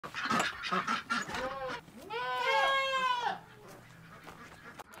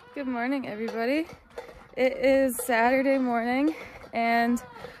Good morning, everybody. It is Saturday morning and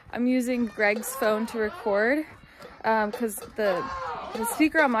I'm using Greg's phone to record because the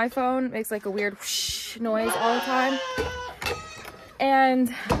speaker on my phone makes like a weird whoosh noise all the time.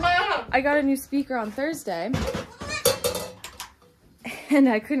 And I got a new speaker on Thursday and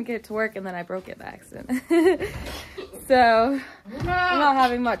I couldn't get it to work, and then I broke it by accident. So I'm not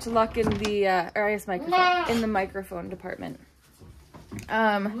having much luck in the in the microphone department.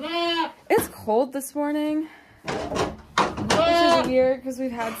 It's cold this morning, which is weird because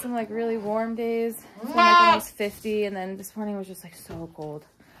we've had some like really warm days. It's been like almost 50, and then this morning was just like so cold.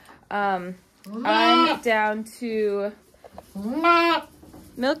 I'm down to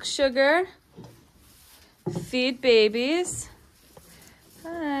milk, sugar, feed babies.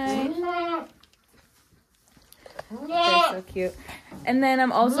 Hi. They're so cute. And then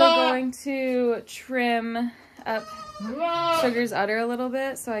I'm also going to trim up Sugar's udder a little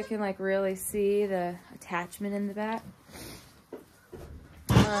bit so I can like really see the attachment in the back.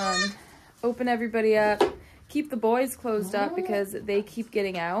 Open everybody up. Keep the boys closed up because they keep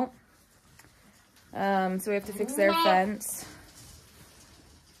getting out. So we have to fix their fence,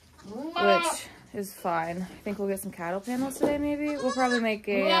 which is fine. I think we'll get some cattle panels today, maybe. We'll probably make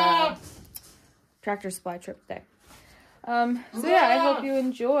a Tractor Supply trip today. So yeah, I hope you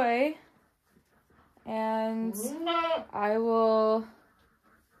enjoy, and I will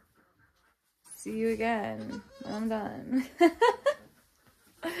see you again when I'm done.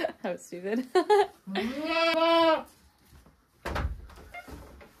 That was stupid.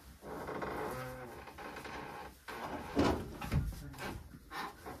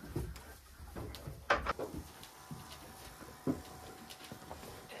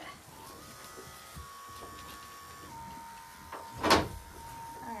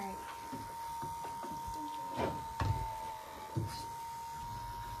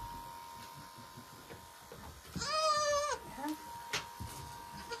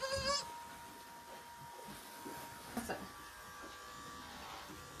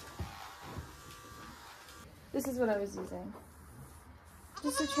 This is what I was using,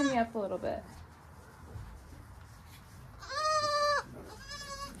 just to trim me up a little bit.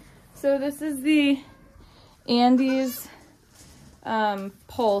 So this is the Andes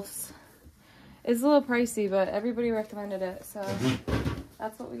Pulse. It's a little pricey, but everybody recommended it, so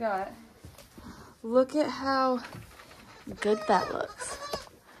that's what we got. Look at how good that looks.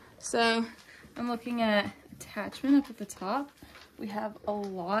 So I'm looking at attachment up at the top. We have a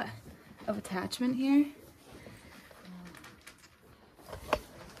lot of attachment here.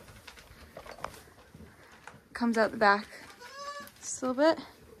 Comes out the back just a little bit.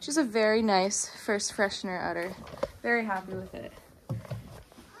 It's just a very nice first freshener udder. Very happy with it.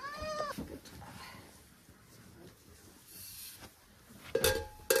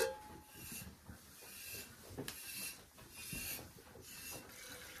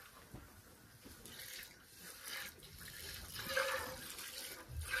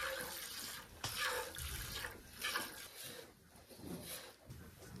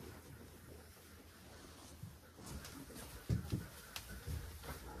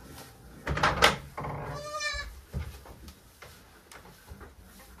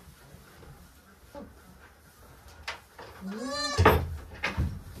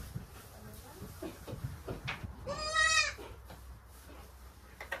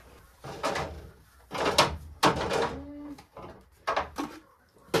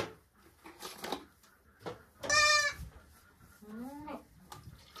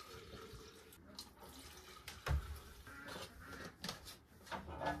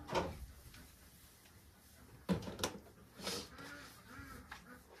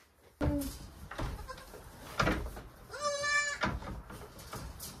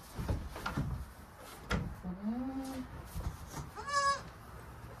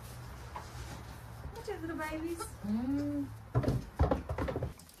 Little babies.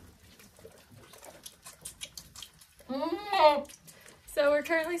 So we're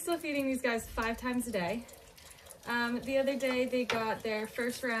currently still feeding these guys 5 times a day. The other day they got their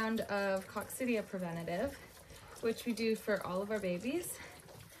first round of coccidia preventative, which we do for all of our babies.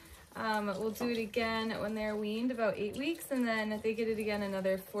 We'll do it again when they're weaned, about 8 weeks, and then they get it again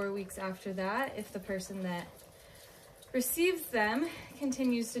another 4 weeks after that if the person that receives them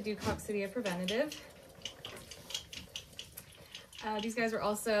continues to do coccidia preventative. These guys were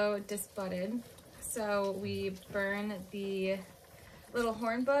also disc butted, so we burn the little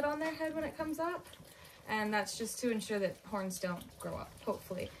horn bud on their head when it comes up, and that's just to ensure that horns don't grow up,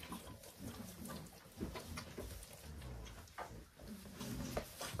 hopefully.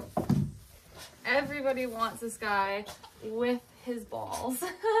 everybody wants this guy with his balls.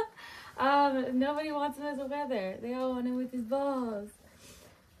 Nobody wants him as a feather. They all want him with his balls.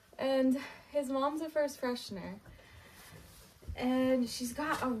 And his mom's a first freshener. And she's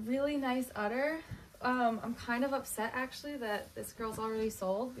got a really nice udder. I'm kind of upset actually that this girl's already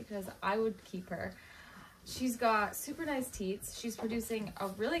sold because I would keep her. She's got super nice teats. She's producing a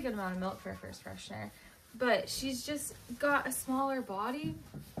really good amount of milk for a first freshener, but she's just got a smaller body.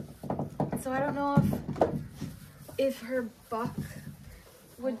 So I don't know if her buck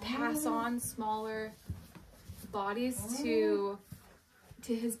would pass on smaller bodies to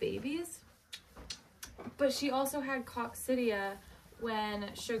his babies. But she also had coccidia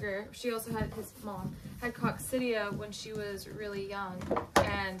when she also had, his mom had coccidia when she was really young,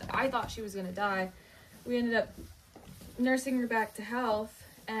 and I thought she was gonna die. We ended up nursing her back to health,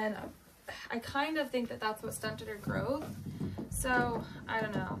 and I kind of think that that's what stunted her growth. So I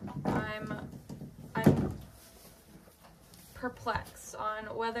don't know, I'm perplexed on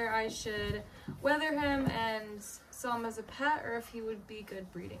whether I should weather him and sell him as a pet, or if he would be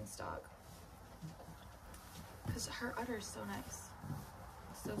good breeding stock. Because her udder is so nice.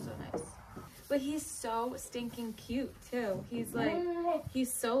 So nice. But he's so stinking cute too. He's like,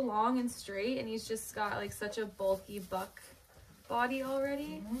 he's so long and straight, and he's just got like such a bulky buck body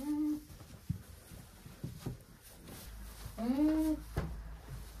already.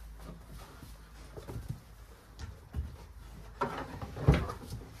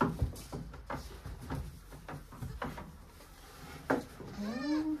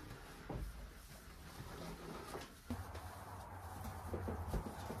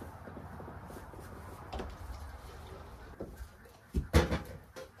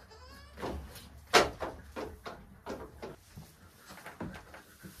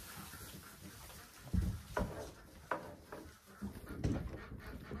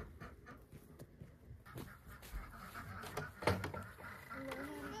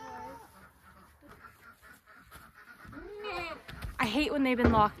 I hate when they've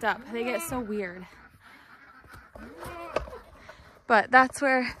been locked up. They get so weird. But that's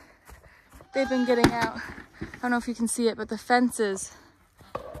where they've been getting out. I don't know if you can see it, but the fence is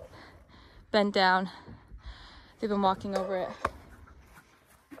bent down. They've been walking over it.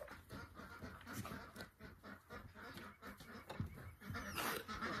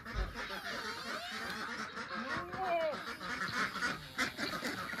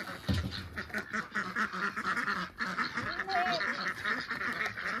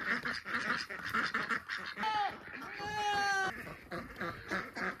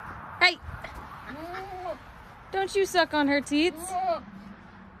 Hey! Don't you suck on her teats.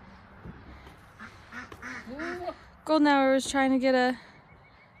 Golden Hour was trying to get a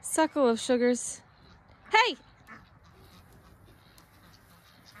suckle of Sugar's. Hey!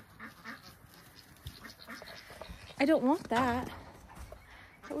 I don't want that.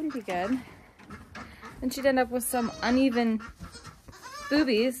 That wouldn't be good. Then she'd end up with some uneven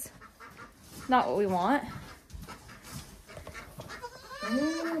boobies. Not what we want.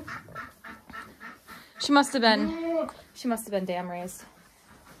 She must have been dam raised.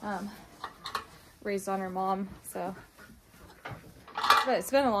 Raised on her mom, so. But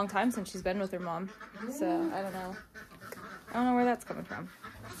it's been a long time since she's been with her mom, so I don't know. I don't know where that's coming from.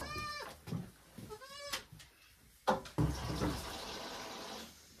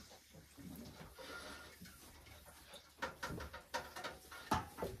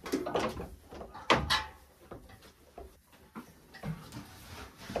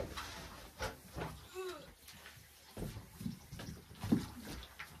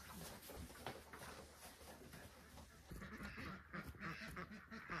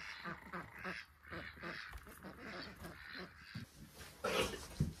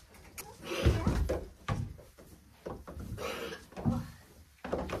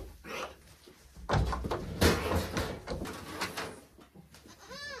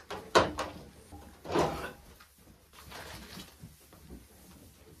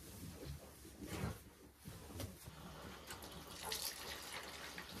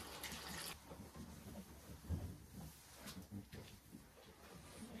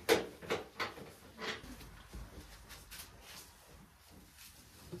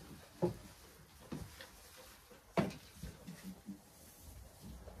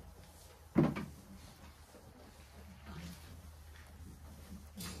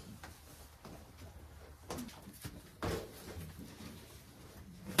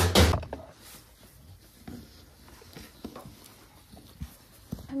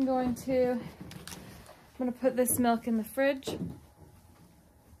 I'm gonna put this milk in the fridge.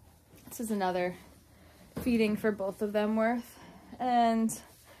 This is another feeding for both of them worth. And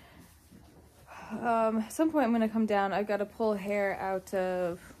at some point I'm gonna come down. I've got to pull hair out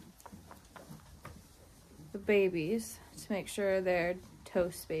of the babies to make sure they're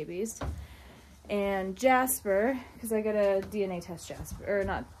toast babies. And Jasper, because I got a DNA test Jasper, or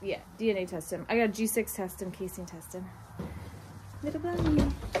not, yeah, DNA test him. I got a G6 test him, casing test him. Little bunny.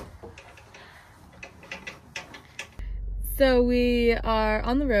 So we are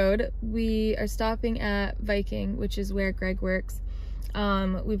on the road. We are stopping at Viking, which is where Greg works.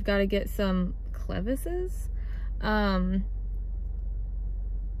 We've got to get some clevises. I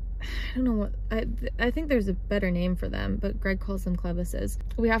don't know what, I think there's a better name for them, but Greg calls them clevises.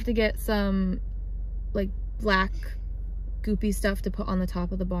 We have to get some like black goopy stuff to put on the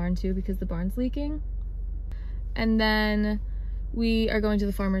top of the barn too, because the barn's leaking. And then we are going to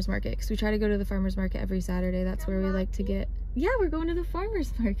the farmer's market because we try to go to the farmer's market every Saturday. That's where we like to get, yeah, we're going to the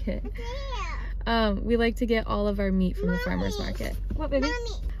farmer's market. We like to get all of our meat from the farmer's market. What, baby?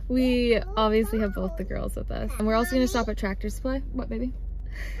 Mommy. We obviously have both the girls with us. And we're also going to stop at Tractor Supply. What, baby?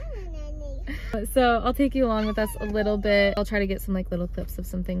 So I'll take you along with us a little bit. I'll try to get some like little clips of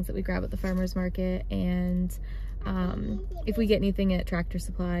some things that we grab at the farmer's market, and if we get anything at Tractor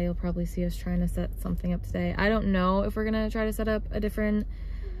Supply, you'll probably see us trying to set something up today. I don't know if we're gonna try to set up a different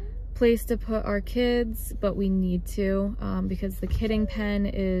place to put our kids, but we need to because the kidding pen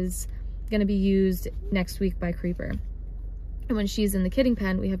is gonna be used next week by Creeper. And when she's in the kidding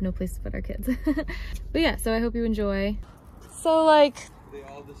pen, we have no place to put our kids. But yeah, so I hope you enjoy. So like, are they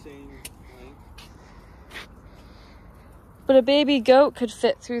all the same length? But a baby goat could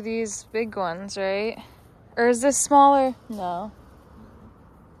fit through these big ones, right? Or is this smaller? No.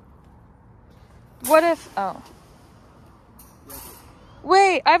 What if, oh.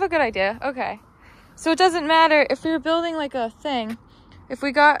 Wait, I have a good idea. Okay. So it doesn't matter if we were building like a thing, if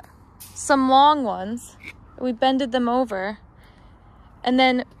we got some long ones, we bended them over, and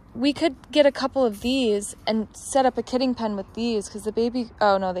then we could get a couple of these and set up a kidding pen with these, because the baby,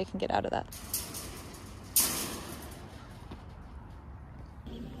 oh no, they can get out of that.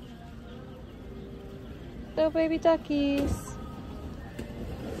 Little baby duckies.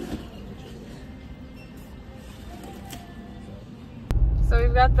 So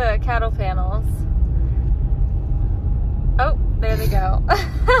we've got the cattle panels. Oh, there they go.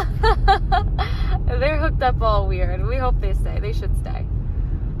 They're hooked up all weird. We hope they stay. They should stay.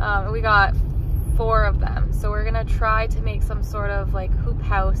 We got 4 of them. So we're gonna try to make some sort of like hoop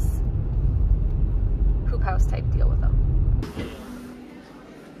house type deal with them.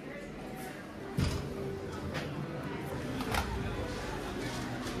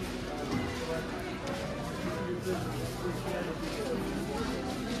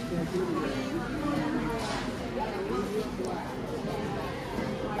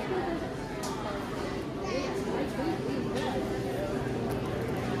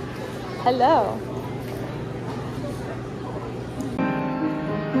 Hello.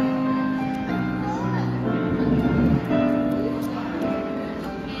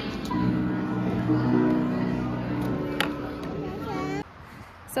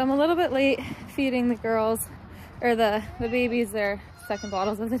 So I'm a little bit late feeding the girls, or the babies, their second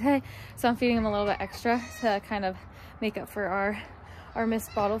bottles of the day. So I'm feeding them a little bit extra to kind of make up for our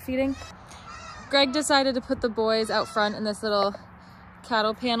missed bottle feeding. Greg decided to put the boys out front in this little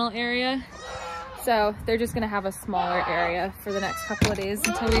cattle panel area. So they're just gonna have a smaller area for the next couple of days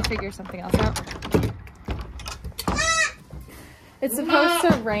until we figure something else out. It's supposed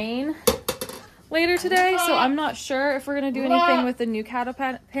to rain later today, so I'm not sure if we're gonna do anything with the new cattle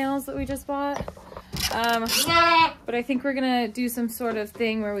panels that we just bought. But I think we're gonna do some sort of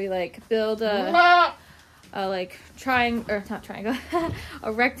thing where we like build a like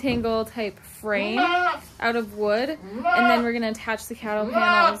a rectangle type frame out of wood, and then we're gonna attach the cattle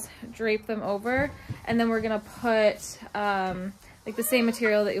panels, drape them over, and then we're gonna put like the same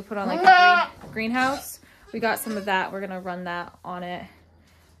material that you put on like a greenhouse. We got some of that. We're gonna run that on it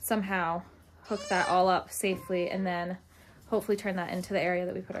somehow, hook that all up safely, and then hopefully turn that into the area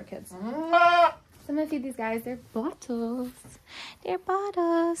that we put our kids. So I'm gonna feed these guys their bottles. They're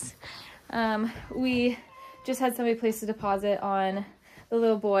bottles. We just had somebody place a deposit on the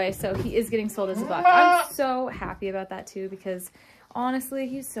little boy, so he is getting sold as a buck. I'm so happy about that too, because honestly,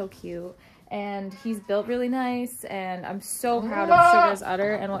 he's so cute and he's built really nice, and I'm so proud of Sugar's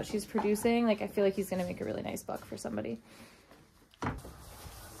udder and what she's producing. Like, I feel like he's gonna make a really nice buck for somebody.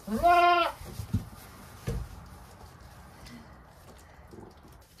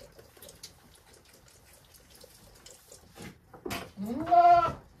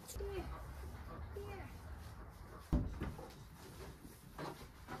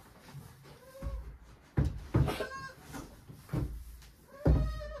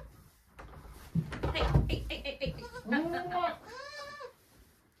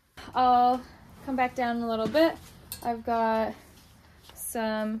 I'll come back down a little bit. I've got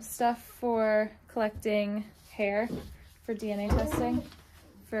some stuff for collecting hair for DNA testing,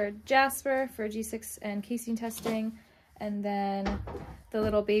 for Jasper, for G6 and casein testing, and then the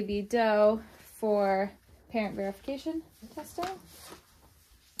little baby doe for parent verification testing.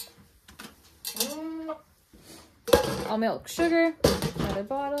 All milk sugar, another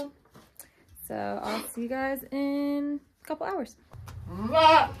bottle. So I'll see you guys in a couple hours.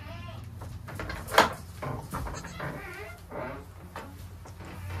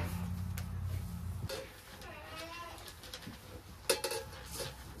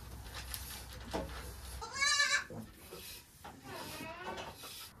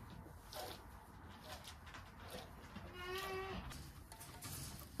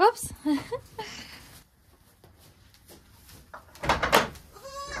 Oops.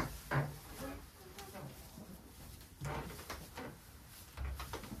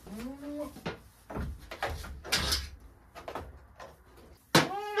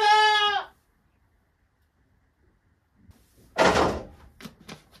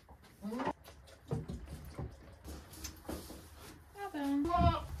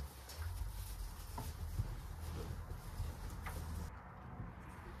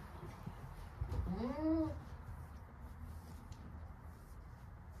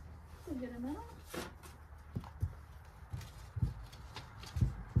 A good amount.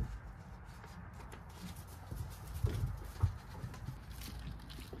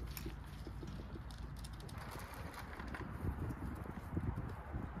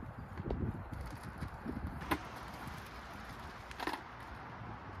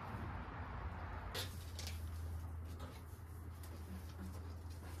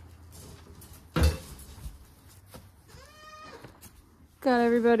 Got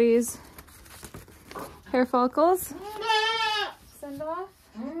everybody's hair follicles. Send off.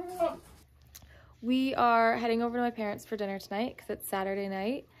 We are heading over to my parents for dinner tonight because it's Saturday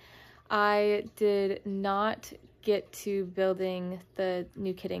night. I did not get to building the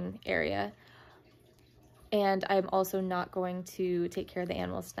new kidding area, and I'm also not going to take care of the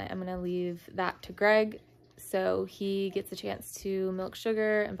animals tonight. I'm going to leave that to Greg so he gets a chance to milk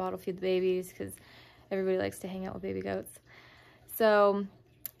sugar and bottle feed the babies because everybody likes to hang out with baby goats. So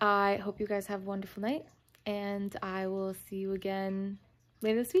I hope you guys have a wonderful night, and I will see you again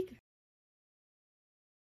later this week.